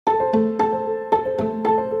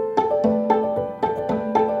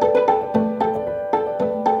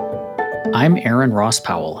I'm Aaron Ross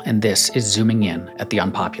Powell, and this is Zooming In at The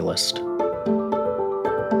Unpopulist.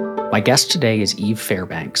 My guest today is Eve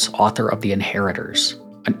Fairbanks, author of The Inheritors,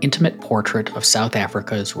 an intimate portrait of South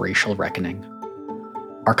Africa's racial reckoning.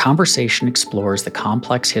 Our conversation explores the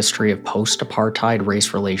complex history of post-apartheid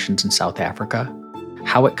race relations in South Africa,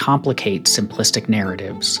 how it complicates simplistic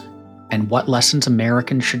narratives, and what lessons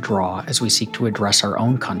Americans should draw as we seek to address our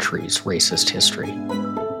own country's racist history.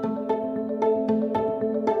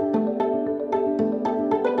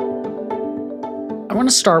 I want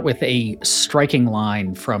to start with a striking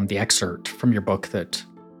line from the excerpt from your book that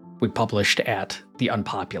we published at The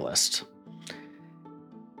Unpopulist.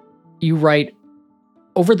 You write,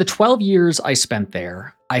 "Over the 12 years I spent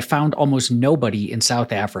there, I found almost nobody in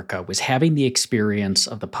South Africa was having the experience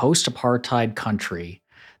of the post-apartheid country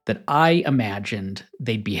that I imagined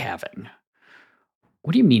they'd be having."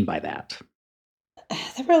 What do you mean by that?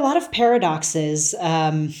 There were a lot of paradoxes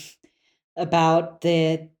about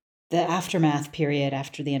the aftermath period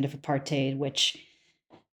after the end of apartheid, which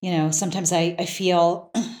sometimes I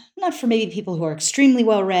feel not for maybe people who are extremely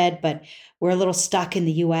well read, but we're a little stuck in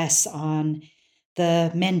the U.S. on the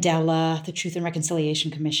Mandela, the Truth and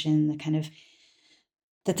Reconciliation Commission, the kind of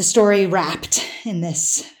that the story wrapped in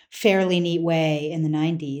this fairly neat way in the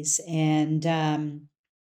 90s. And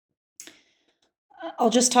I'll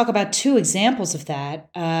just talk about two examples of that.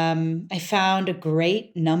 I found a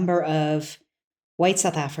great number of white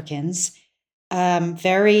South Africans,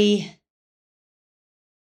 very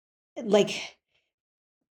like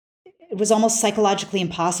it was almost psychologically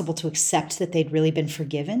impossible to accept that they'd really been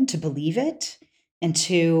forgiven, to believe it, and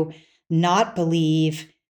to not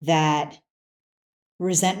believe that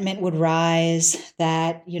resentment would rise,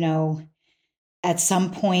 that, at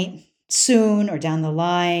some point soon or down the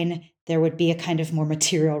line, there would be a kind of more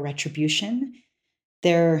material retribution.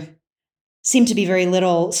 There seemed to be very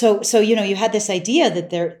little. So you had this idea that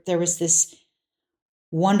there was this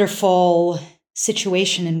wonderful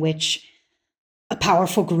situation in which a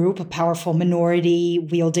powerful group, a powerful minority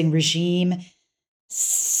wielding regime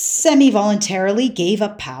semi-voluntarily gave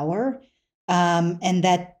up power, and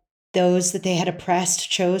that those that they had oppressed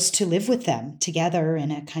chose to live with them together in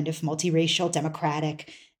a kind of multiracial,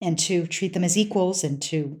 democratic, and to treat them as equals and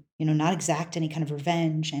to, not exact any kind of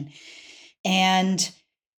revenge. And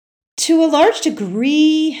to a large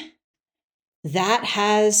degree, that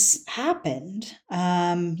has happened.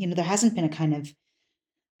 There hasn't been a kind of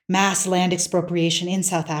mass land expropriation in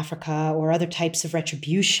South Africa or other types of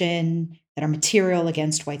retribution that are material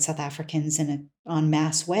against white South Africans in an en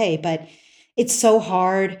masse way. But it's so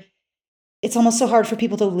hard. It's almost so hard for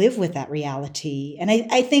people to live with that reality. And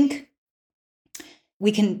I think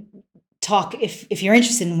we can talk, if you're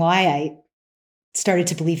interested in why I started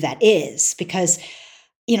to believe that is, because,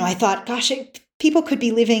 I thought, gosh, people could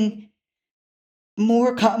be living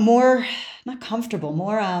more not comfortable,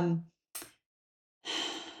 more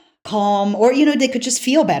calm, or they could just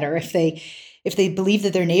feel better if they believe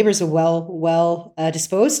that their neighbors are well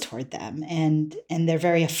disposed toward them, and they're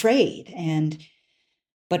very afraid.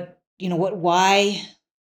 But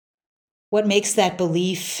what makes that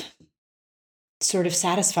belief sort of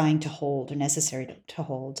satisfying to hold or necessary to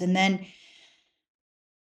hold? And then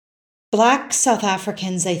Black South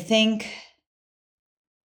Africans, I think,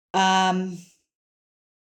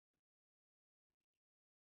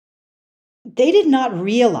 they did not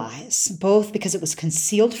realize, both because it was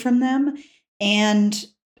concealed from them and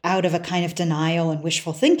out of a kind of denial and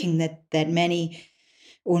wishful thinking that many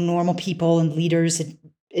or normal people and leaders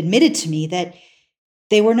admitted to me, that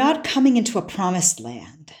they were not coming into a promised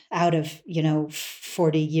land out of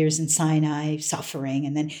 40 years in Sinai suffering,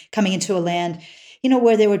 and then coming into a land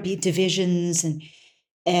where there would be divisions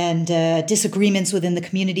and disagreements within the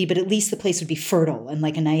community, but at least the place would be fertile and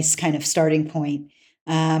like a nice kind of starting point.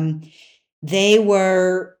 They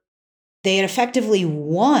had effectively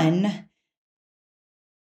won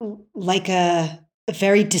like a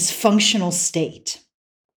very dysfunctional state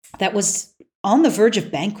that was on the verge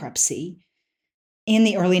of bankruptcy in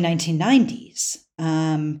the early 1990s,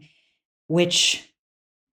 which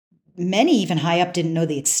many even high up didn't know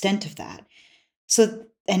the extent of that. So,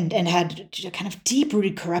 and had a kind of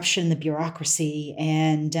deep-rooted corruption in the bureaucracy.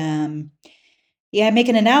 And I make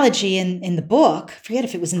an analogy in the book, I forget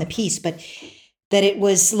if it was in the piece, but that it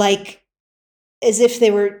was like as if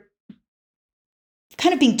they were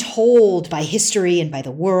kind of being told by history and by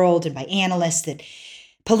the world and by analysts that,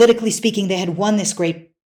 politically speaking, they had won this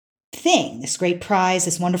great thing, this great prize,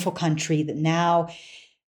 this wonderful country that now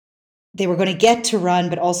they were going to get to run,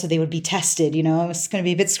 but also they would be tested. It's going to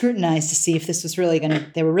be a bit scrutinized to see if this was they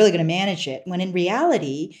were really going to manage it. When in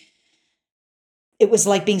reality, it was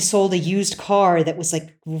like being sold a used car that was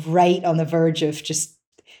like right on the verge of just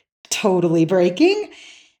totally breaking.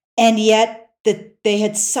 And yet that they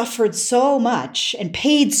had suffered so much and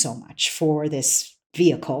paid so much for this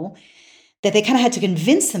vehicle that they kind of had to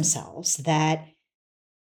convince themselves that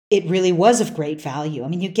it really was of great value. I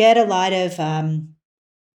mean, you get a lot of a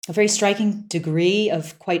very striking degree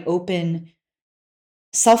of quite open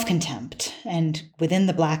self-contempt, and within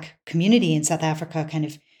the Black community in South Africa, kind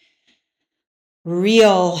of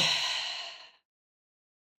real,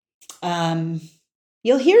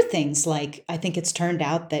 you'll hear things like, I think it's turned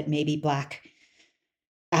out that maybe Black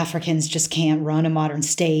Africans just can't run a modern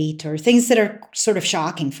state, or things that are sort of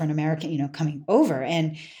shocking for an American, coming over.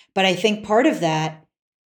 But I think part of that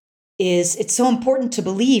is it's so important to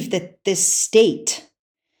believe that this state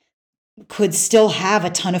could still have a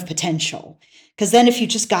ton of potential. Because then if you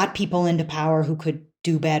just got people into power who could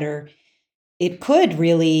do better, it could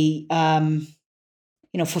really,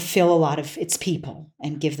 fulfill a lot of its people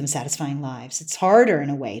and give them satisfying lives. It's harder in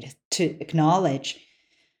a way to acknowledge,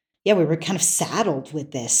 we were kind of saddled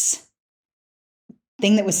with this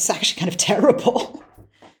thing that was actually kind of terrible.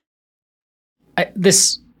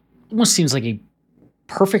 This almost seems like a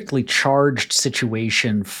perfectly charged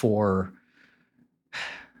situation for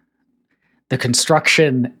the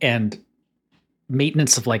construction and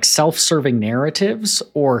maintenance of like self-serving narratives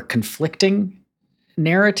or conflicting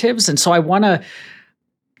narratives. And so I want to,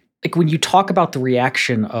 like, when you talk about the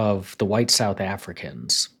reaction of the white South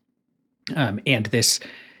Africans, and this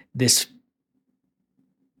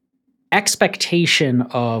expectation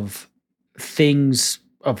of things,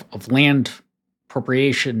 of land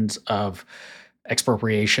appropriations, of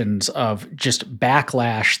expropriations, of just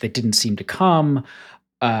backlash that didn't seem to come,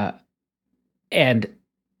 and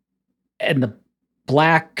the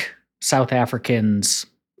Black South Africans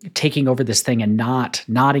taking over this thing and not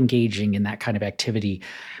engaging in that kind of activity.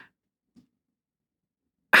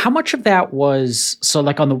 How much of that was, so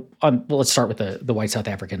like well, let's start with the white South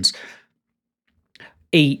Africans,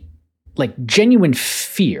 a like genuine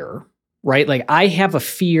fear, right? Like, I have a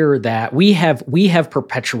fear that we have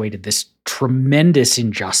perpetuated this tremendous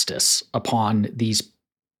injustice upon these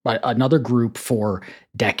another group for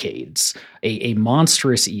decades, a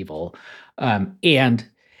monstrous evil, and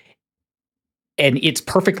it's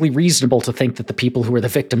perfectly reasonable to think that the people who are the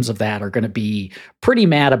victims of that are going to be pretty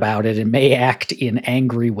mad about it and may act in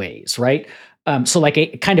angry ways, right? So like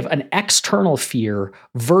a kind of an external fear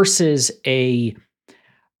versus I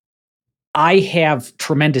have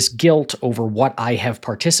tremendous guilt over what I have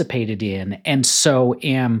participated in, and so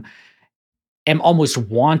am almost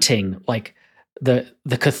wanting like the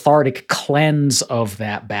cathartic cleanse of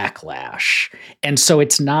that backlash. And so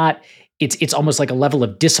it's almost like a level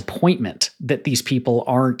of disappointment that these people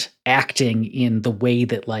aren't acting in the way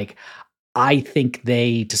that like I think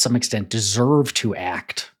they to some extent deserve to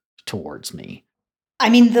act towards me. I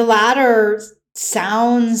mean, the latter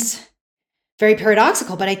sounds very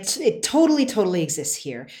paradoxical, but it totally, totally exists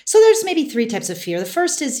here. So there's maybe three types of fear. The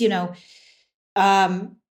first is,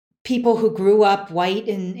 people who grew up white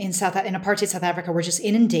in apartheid South Africa were just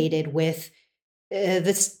inundated with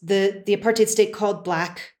the apartheid state called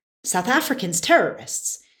Black South Africans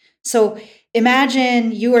terrorists. So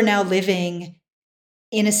imagine you are now living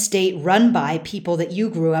in a state run by people that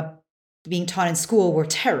you grew up being taught in school were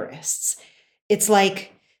terrorists. It's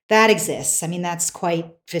like that exists. I mean, that's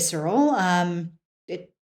quite visceral.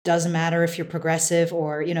 It doesn't matter if you're progressive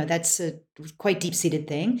or, that's a quite deep-seated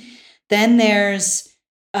thing. Then there's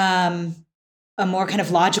a more kind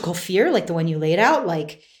of logical fear, like the one you laid out,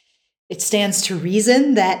 like it stands to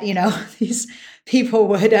reason that, these people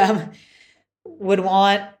would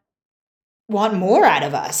want more out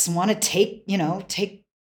of us, want to take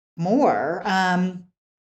more.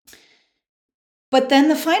 But then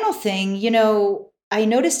the final thing, I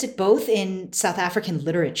noticed it both in South African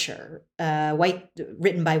literature,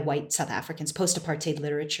 written by white South Africans, post-apartheid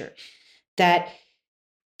literature, that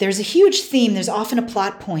there's a huge theme. There's often a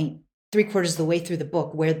plot point 3/4 of the way through the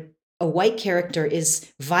book where a white character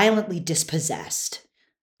is violently dispossessed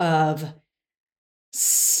of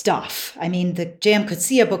stuff. I mean, the J.M.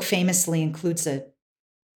 Coetzee book famously includes a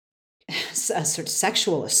sort of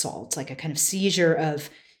sexual assault, like a kind of seizure of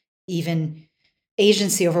even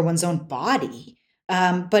agency over one's own body.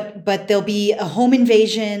 But there'll be a home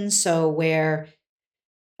invasion, so where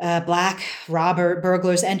Black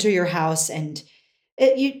burglars enter your house, and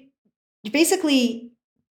you're basically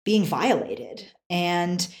being violated.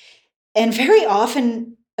 And very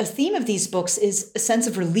often a theme of these books is a sense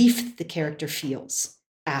of relief the character feels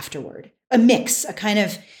afterward. A kind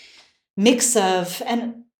of mix of,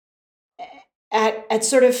 and at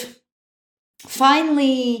sort of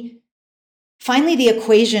finally the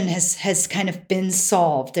equation has kind of been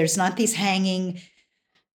solved. There's not these hanging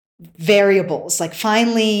variables. Like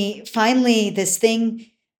finally this thing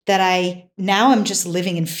that I now am just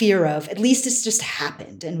living in fear of, at least it's just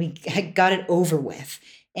happened and we got it over with.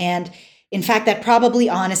 And in fact, that probably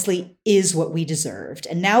honestly is what we deserved.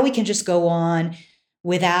 And now we can just go on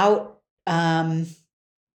without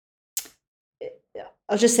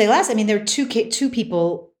I'll just say last, I mean, there are two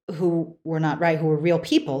people who were not right, who were real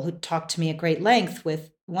people, who talked to me at great length,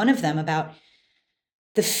 with one of them about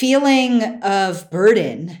the feeling of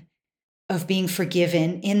burden of being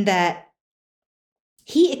forgiven, in that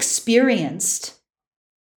he experienced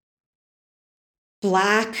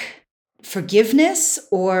Black forgiveness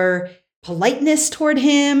or politeness toward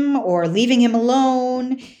him or leaving him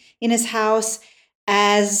alone in his house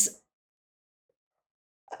as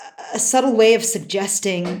a subtle way of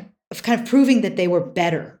suggesting, of kind of proving that they were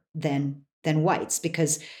better than whites.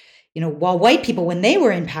 Because, while white people, when they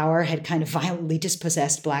were in power, had kind of violently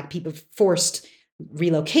dispossessed Black people, forced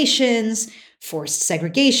relocations, forced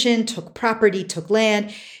segregation, took property, took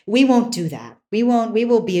land, we won't do that. We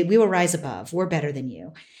will rise above. We're better than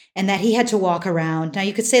you. And that he had to walk around. Now,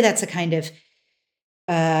 you could say that's a kind of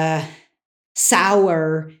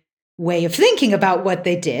sour way of thinking about what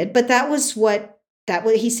they did, but that was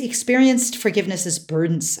he experienced forgiveness as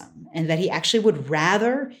burdensome, and that he actually would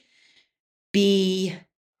rather be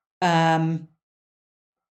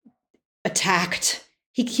attacked.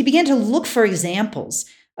 He began to look for examples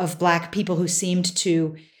of Black people who seemed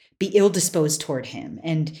to be ill-disposed toward him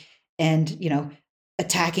and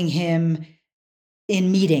attacking him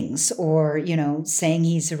in meetings, or saying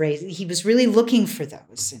he's a racist. He was really looking for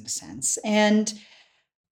those, in a sense. And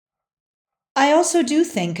I also do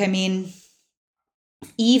think, I mean,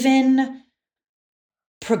 even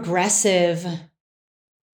progressive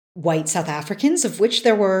white South Africans, of which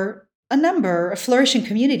there were a number, a flourishing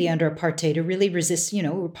community under apartheid, who really resist,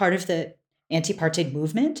 were part of the anti-apartheid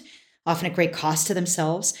movement, often at great cost to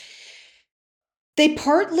themselves. They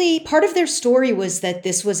part of their story was that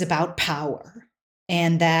this was about power,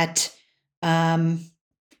 and that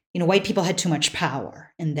white people had too much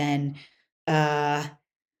power, and then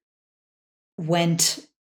went,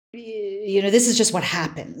 this is just what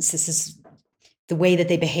happens. This is the way that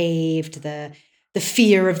they behaved, the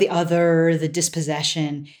fear of the other, the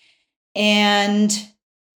dispossession. And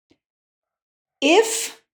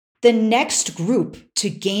if the next group to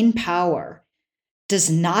gain power does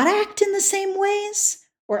not act in the same ways,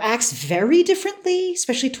 or acts very differently,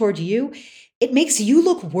 especially toward you, it makes you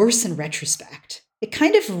look worse in retrospect. It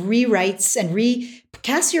kind of rewrites and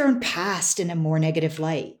recasts your own past in a more negative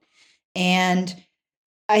light. And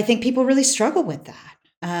I think people really struggle with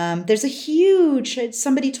that. There's a huge,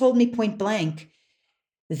 somebody told me point blank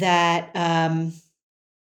that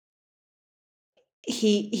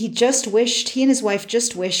he and his wife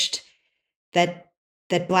just wished that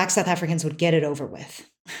Black South Africans would get it over with.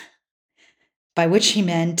 By which he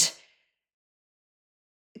meant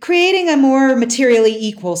creating a more materially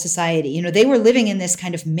equal society. They were living in this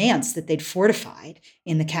kind of manse that they'd fortified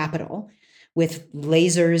in the capital, with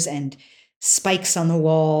lasers and spikes on the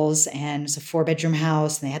walls, and it's a 4-bedroom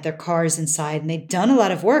house, and they had their cars inside, and they'd done a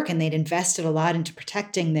lot of work, and they'd invested a lot into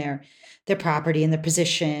protecting their property and their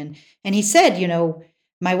position. And he said,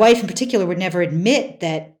 my wife in particular would never admit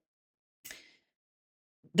that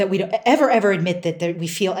we'd ever admit that we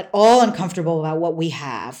feel at all uncomfortable about what we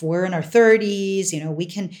have. We're in our 30s, we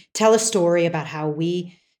can tell a story about how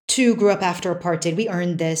we too grew up after apartheid. We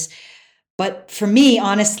earned this. But for me,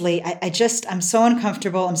 honestly, I'm so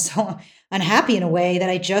uncomfortable. I'm so unhappy in a way that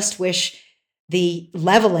I just wish the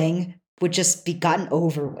leveling would just be gotten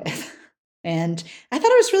over with. And I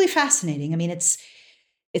thought it was really fascinating. I mean, it's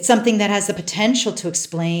something that has the potential to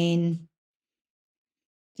explain,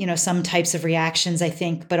 some types of reactions, I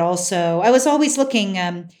think. But also, I was always looking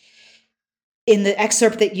in the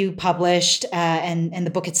excerpt that you published and the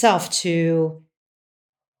book itself to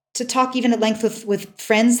talk even at length with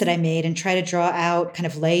friends that I made, and try to draw out kind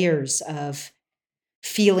of layers of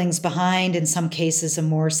feelings behind, in some cases, a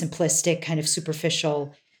more simplistic, kind of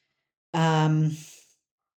superficial, I'm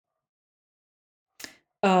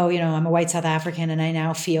a white South African and I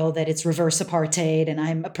now feel that it's reverse apartheid and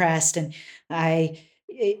I'm oppressed and I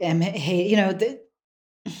am,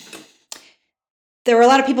 there were a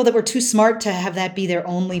lot of people that were too smart to have that be their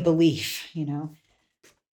only belief,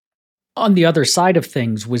 On the other side of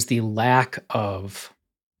things was the lack of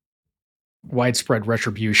widespread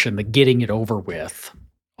retribution, the getting it over with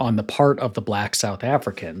on the part of the Black South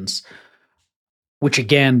Africans, which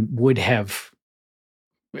again would have,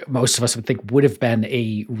 most of us would think, would have been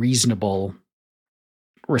a reasonable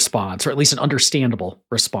response, or at least an understandable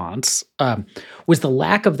response. Was the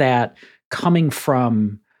lack of that coming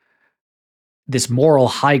from this moral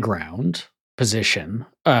high ground position,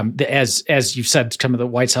 as you said, some of the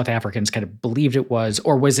white South Africans kind of believed it was,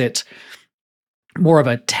 or was it more of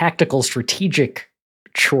a tactical, strategic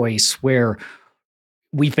choice where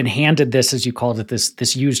we've been handed this, as you called it,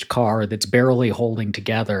 this used car that's barely holding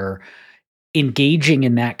together, engaging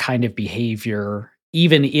in that kind of behavior,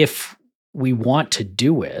 even if we want to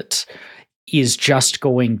do it, is just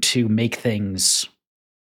going to make things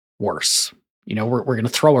worse. We're going to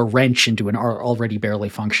throw a wrench into an already barely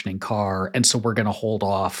functioning car, and so we're going to hold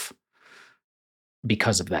off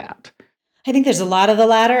because of that. I think there's a lot of the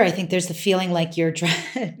latter. I think there's the feeling like you're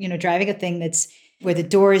driving a thing that's where the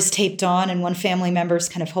door is taped on and one family member's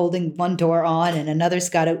kind of holding one door on and another's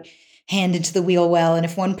got a hand into the wheel well. And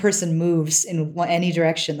if one person moves in any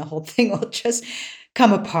direction, the whole thing will just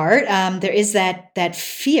come apart. There is that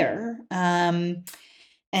fear, and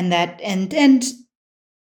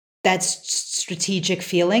that strategic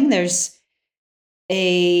feeling. There's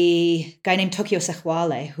a guy named Tokyo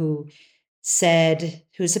Sexwale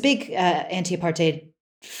who's a big anti-apartheid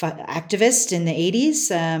activist in the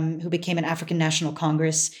 80s, who became an African National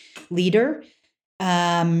Congress leader.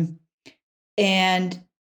 And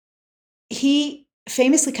he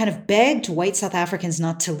famously kind of begged white South Africans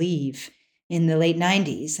not to leave in the late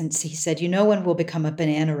 90s. And he said, when we'll become a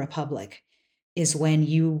banana republic is when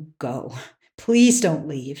you go. Please don't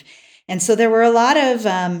leave. And so there were a lot of,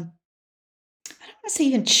 I don't want to say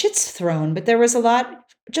even chits thrown, but there was a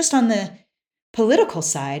lot just on the political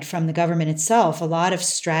side from the government itself, a lot of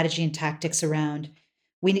strategy and tactics around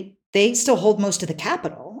they still hold most of the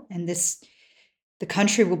capital, and the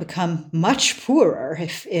country will become much poorer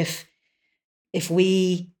if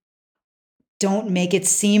we don't make it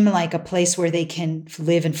seem like a place where they can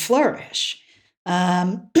live and flourish.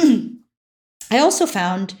 I also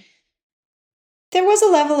found there was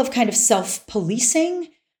a level of kind of self-policing,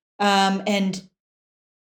 and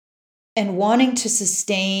wanting to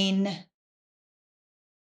sustain.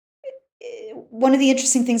 One of the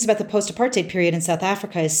interesting things about the post-apartheid period in South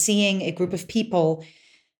Africa is seeing a group of people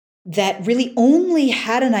that really only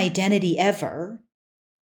had an identity ever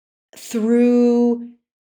through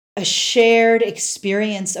a shared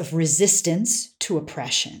experience of resistance to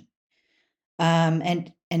oppression,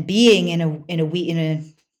 and being in a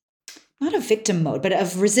not a victim mode, but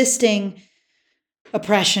of resisting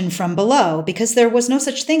oppression from below, because there was no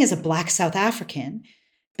such thing as a Black South African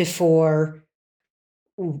before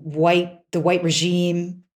the white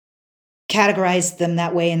regime categorized them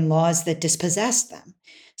that way in laws that dispossessed them.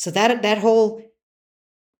 So that whole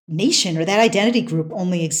nation or that identity group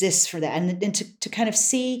only exists for that. And to kind of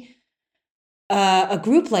see a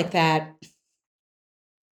group like that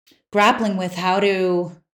grappling with how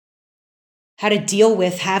to deal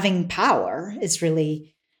with having power is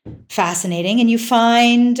really fascinating. And you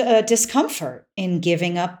find discomfort in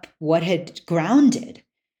giving up what had grounded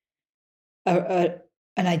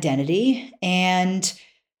an identity, and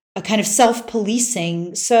a kind of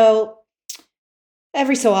self-policing. So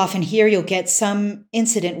every so often here you'll get some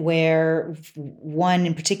incident where, one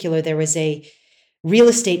in particular, there was a real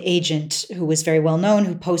estate agent who was very well known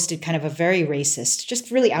who posted kind of a very racist,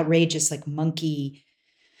 just really outrageous, like monkey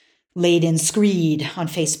laden screed on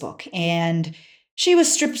Facebook. And she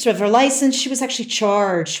was stripped of her license. She was actually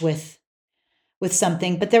charged with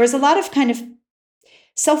something, but there was a lot of kind of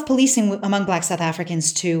self-policing among Black South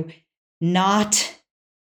Africans to not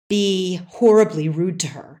be horribly rude to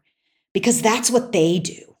her, because that's what they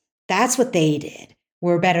do. That's what they did.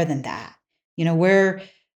 We're better than that. We're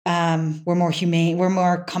more humane. We're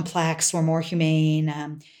more complex. We're more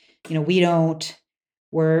humane. We don't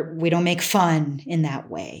make fun in that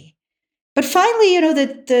way. But finally,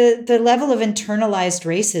 the level of internalized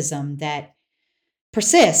racism that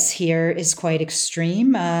persists here is quite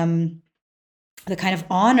extreme. The kind of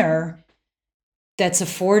honor that's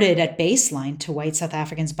afforded at baseline to white South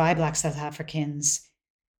Africans by Black South Africans.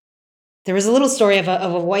 There was a little story of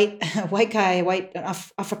a white Afrikaner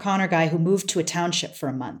guy who moved to a township for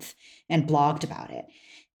a month and blogged about it.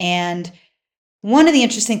 And one of the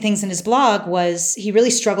interesting things in his blog was he really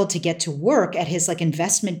struggled to get to work at his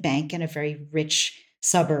investment bank in a very rich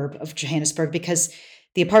suburb of Johannesburg, because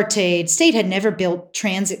the apartheid state had never built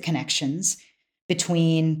transit connections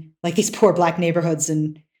between these poor Black neighborhoods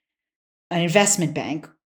and an investment bank.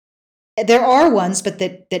 There are ones, but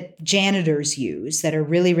that janitors use that are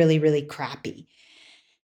really, really, really crappy.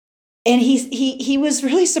 And he was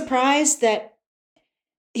really surprised that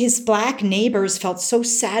his Black neighbors felt so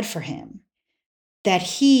sad for him that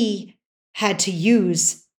he had to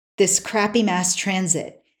use this crappy mass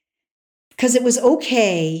transit because it was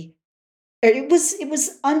okay.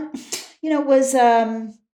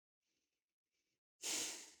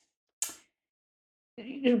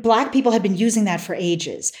 Black people had been using that for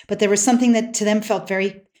ages, but there was something that to them felt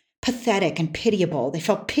very pathetic and pitiable. They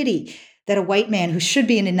felt pity that a white man who should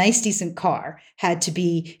be in a nice, decent car had to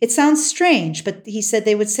be. It sounds strange, but he said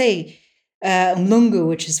they would say, Mlungu,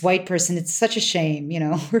 which is white person, it's such a shame,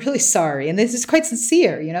 we're really sorry. And this is quite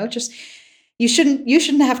sincere, just you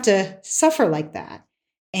shouldn't have to suffer like that.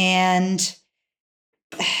 And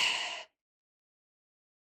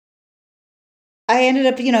I ended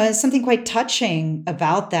up, something quite touching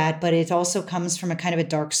about that, but it also comes from a kind of a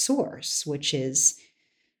dark source, which is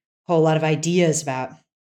a whole lot of ideas about,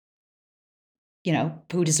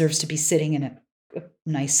 who deserves to be sitting in a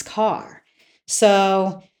nice car.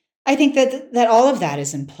 So I think that all of that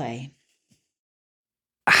is in play.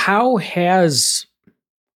 How has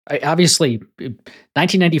obviously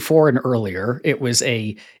 1994 and earlier, it was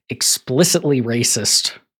a explicitly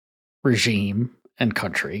racist regime and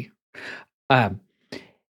country.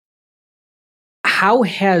 How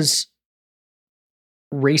has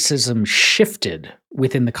racism shifted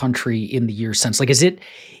within the country in the years since? Like,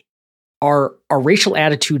 are racial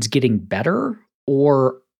attitudes getting better,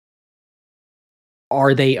 or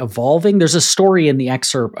are they evolving? There's a story in the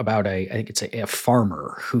excerpt about I think it's a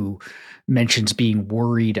farmer who mentions being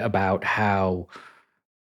worried about how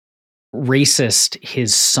racist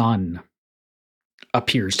his son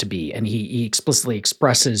appears to be, and he explicitly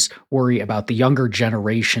expresses worry about the younger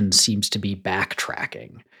generation seems to be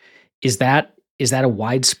backtracking. Is that a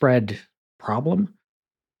widespread problem?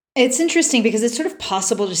 It's interesting because it's sort of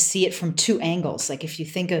possible to see it from two angles. Like if you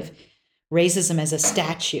think of racism as a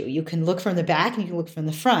statue, you can look from the back and you can look from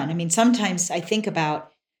the front. I mean, sometimes I think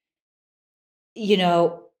about,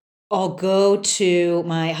 I'll go to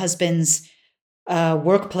my husband's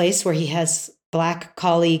workplace where he has Black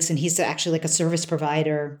colleagues, and he's actually like a service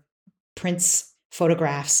provider, prints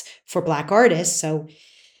photographs for Black artists. So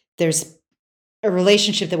there's a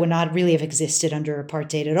relationship that would not really have existed under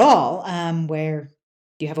apartheid at all, where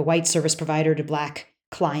you have a white service provider to Black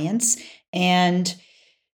clients. And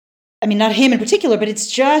I mean, not him in particular, but it's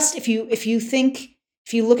just if you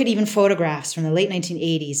look at even photographs from the late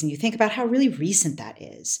 1980s and you think about how really recent that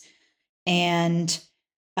is, and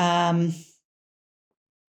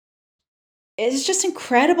it's just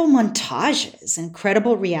incredible montages,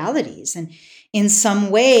 incredible realities, and in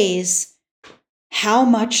some ways, how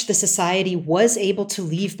much the society was able to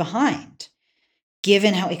leave behind,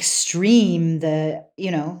 given how extreme in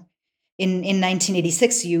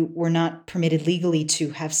 1986, you were not permitted legally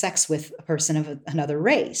to have sex with a person of another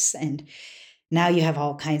race. And now you have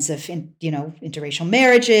all kinds of, interracial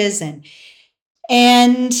marriages and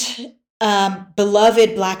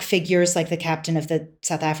beloved Black figures like the captain of the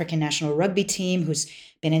South African national rugby team, who's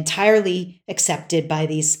been entirely accepted by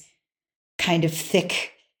these kind of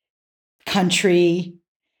thick country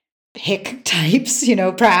hick types,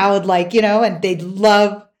 proud, and they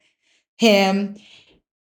love him.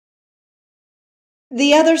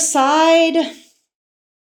 The other side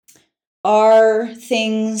are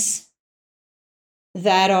things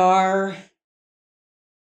that are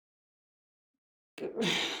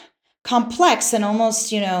complex and almost,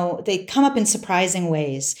 they come up in surprising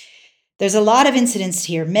ways. There's a lot of incidents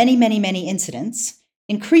here, many, many, many incidents,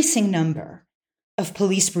 increasing number of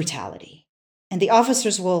police brutality. And the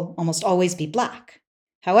officers will almost always be Black.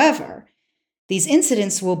 However, these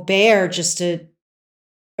incidents will bear just a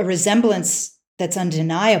resemblance that's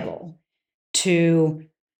undeniable to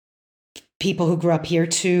people who grew up here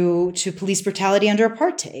to police brutality under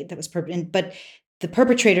apartheid. That was but the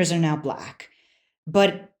perpetrators are now Black.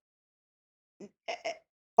 But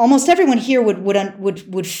almost everyone here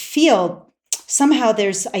would feel somehow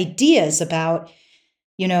there's ideas about,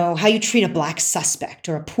 how you treat a Black suspect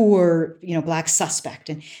or a poor, Black suspect,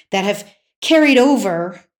 and that have carried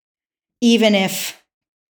over even if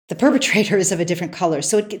the perpetrator is of a different color.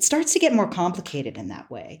 So it starts to get more complicated in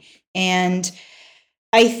that way. And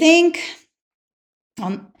I think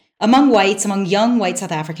among young white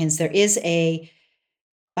South Africans, there is a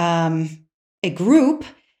group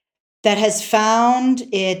that has found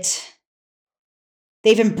it.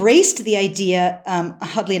 They've embraced the idea,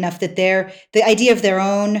 oddly enough, that the idea of their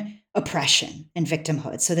own oppression and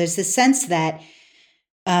victimhood. So there's this sense that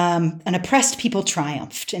an oppressed people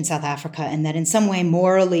triumphed in South Africa, and that in some way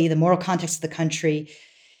morally, the moral context of the country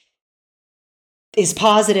is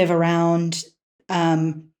positive around,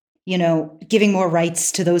 giving more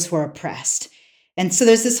rights to those who are oppressed. And so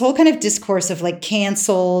there's this whole kind of discourse of like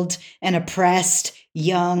canceled and oppressed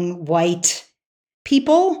young white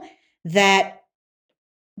people that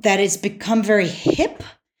that has become very hip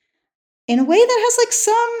in a way that has like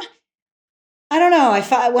some, I don't know.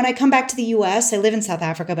 When I come back to the U.S., I live in South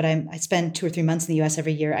Africa, but I spend 2 or 3 months in the U.S.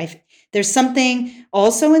 every year. There's something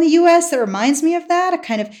also in the U.S. that reminds me of that, a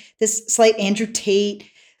kind of this slight Andrew Tate,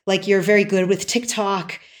 like you're very good with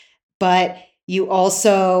TikTok, but you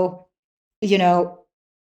also,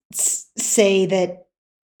 say that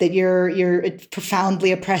you're a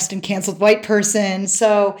profoundly oppressed and canceled white person.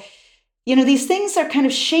 So, these things are kind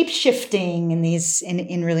of shape shifting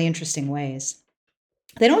in really interesting ways.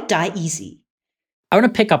 They don't die easy. I want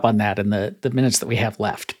to pick up on that in the minutes that we have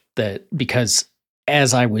left, because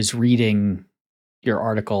as I was reading your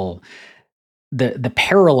article, the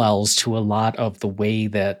parallels to a lot of the way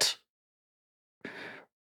that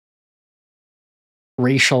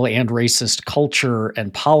racial and racist culture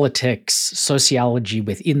and politics, sociology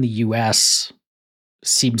within the US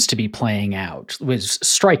seems to be playing out was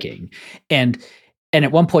striking. And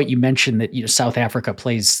at one point you mentioned that South Africa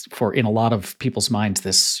plays, for in a lot of people's minds,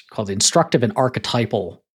 this called instructive and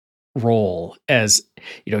archetypal role, as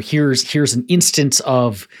here's an instance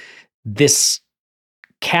of this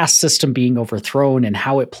caste system being overthrown and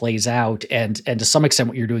how it plays out, and to some extent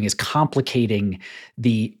what you're doing is complicating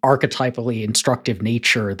the archetypally instructive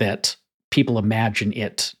nature that people imagine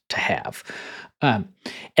it to have. And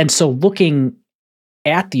so looking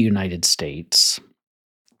at the United States,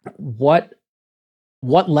 what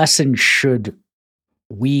lessons should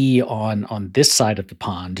we on this side of the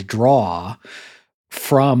pond draw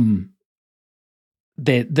from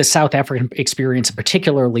the South African experience,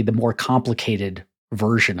 particularly the more complicated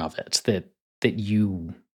version of it that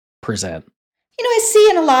you present? I see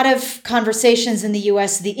in a lot of conversations in the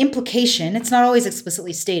US the implication, it's not always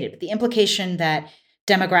explicitly stated, but the implication that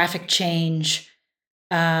demographic change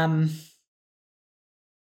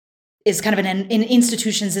is kind of in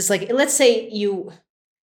institutions is like, let's say you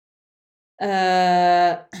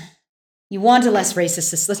want a less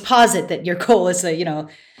racist, let's posit that your goal is a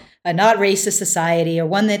not racist society, or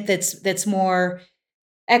one that's more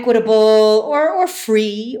equitable or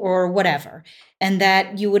free or whatever, and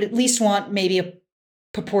that you would at least want maybe a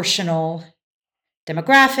proportional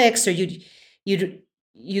demographics, or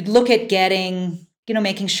you'd look at getting,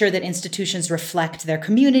 making sure that institutions reflect their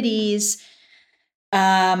communities.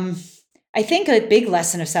 I think a big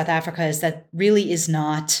lesson of South Africa is that really is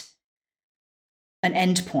not an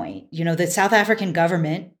end point. The South African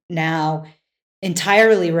government now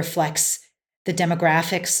entirely reflects the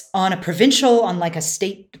demographics on like a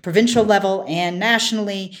state provincial level and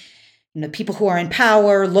nationally. People who are in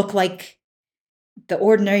power look like the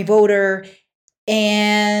ordinary voter,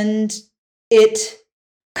 and it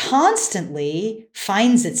constantly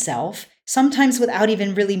finds itself, sometimes without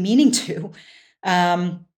even really meaning to,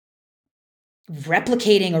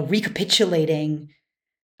 replicating or recapitulating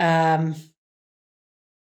kind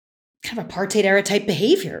of apartheid era type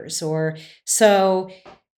behaviors, or so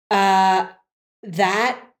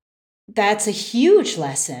that's a huge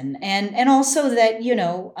lesson, and also that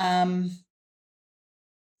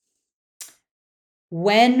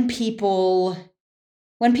when people's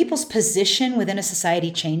position within a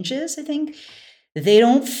society changes, I think they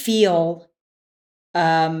don't feel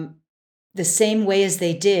the same way as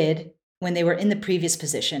they did when they were in the previous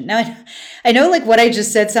position. Now, I know like what I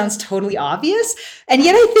just said sounds totally obvious, and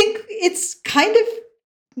yet I think it's kind of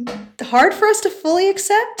hard for us to fully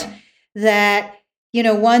accept that,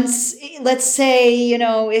 once, let's say,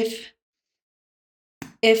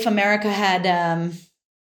 if America had a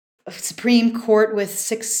Supreme Court with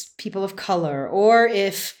 6 people of color, or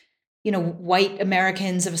if, white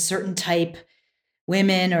Americans of a certain type,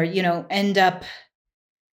 women, or, end up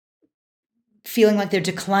feeling like they're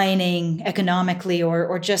declining economically,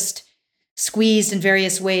 or just squeezed in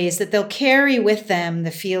various ways, that they'll carry with them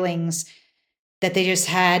the feelings that they just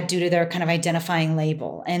had due to their kind of identifying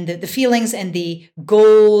label, and the feelings and the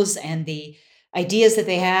goals and the ideas that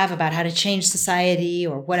they have about how to change society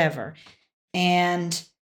or whatever. And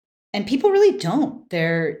people really don't.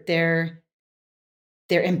 Their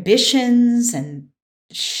ambitions and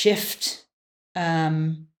shift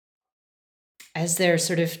as their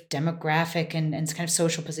sort of demographic and kind of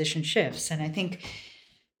social position shifts. And I think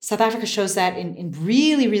South Africa shows that in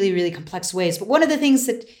really, really, really complex ways. But one of the things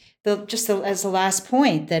that, as the last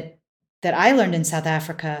point, that I learned in South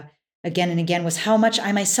Africa again and again was how much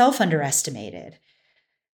I myself underestimated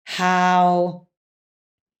how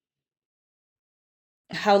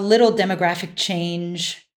little demographic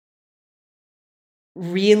change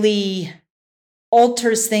really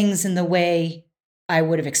alters things in the way I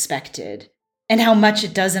would have expected, and how much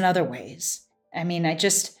it does in other ways. I mean, I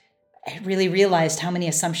really realized how many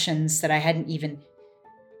assumptions that I hadn't even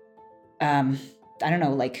I don't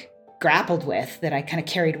know, like grappled with, that I kind of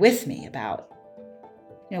carried with me about,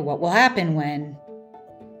 what will happen when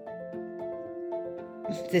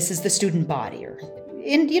this is the student body,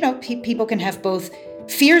 people can have both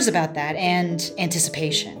fears about that and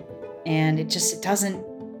anticipation. And it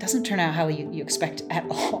doesn't turn out how you expect at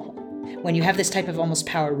all when you have this type of almost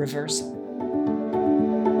power reversal.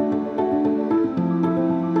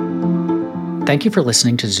 Thank you for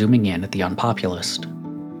listening to Zooming In at The Unpopulist.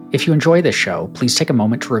 If you enjoy this show, please take a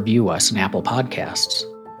moment to review us in Apple Podcasts.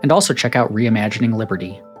 And also check out Reimagining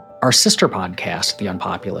Liberty, our sister podcast, The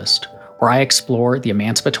Unpopulist, where I explore the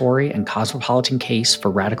emancipatory and cosmopolitan case for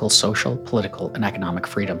radical social, political, and economic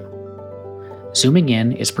freedom. Zooming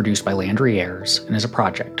In is produced by Landry Ayers and is a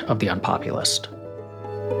project of The Unpopulist.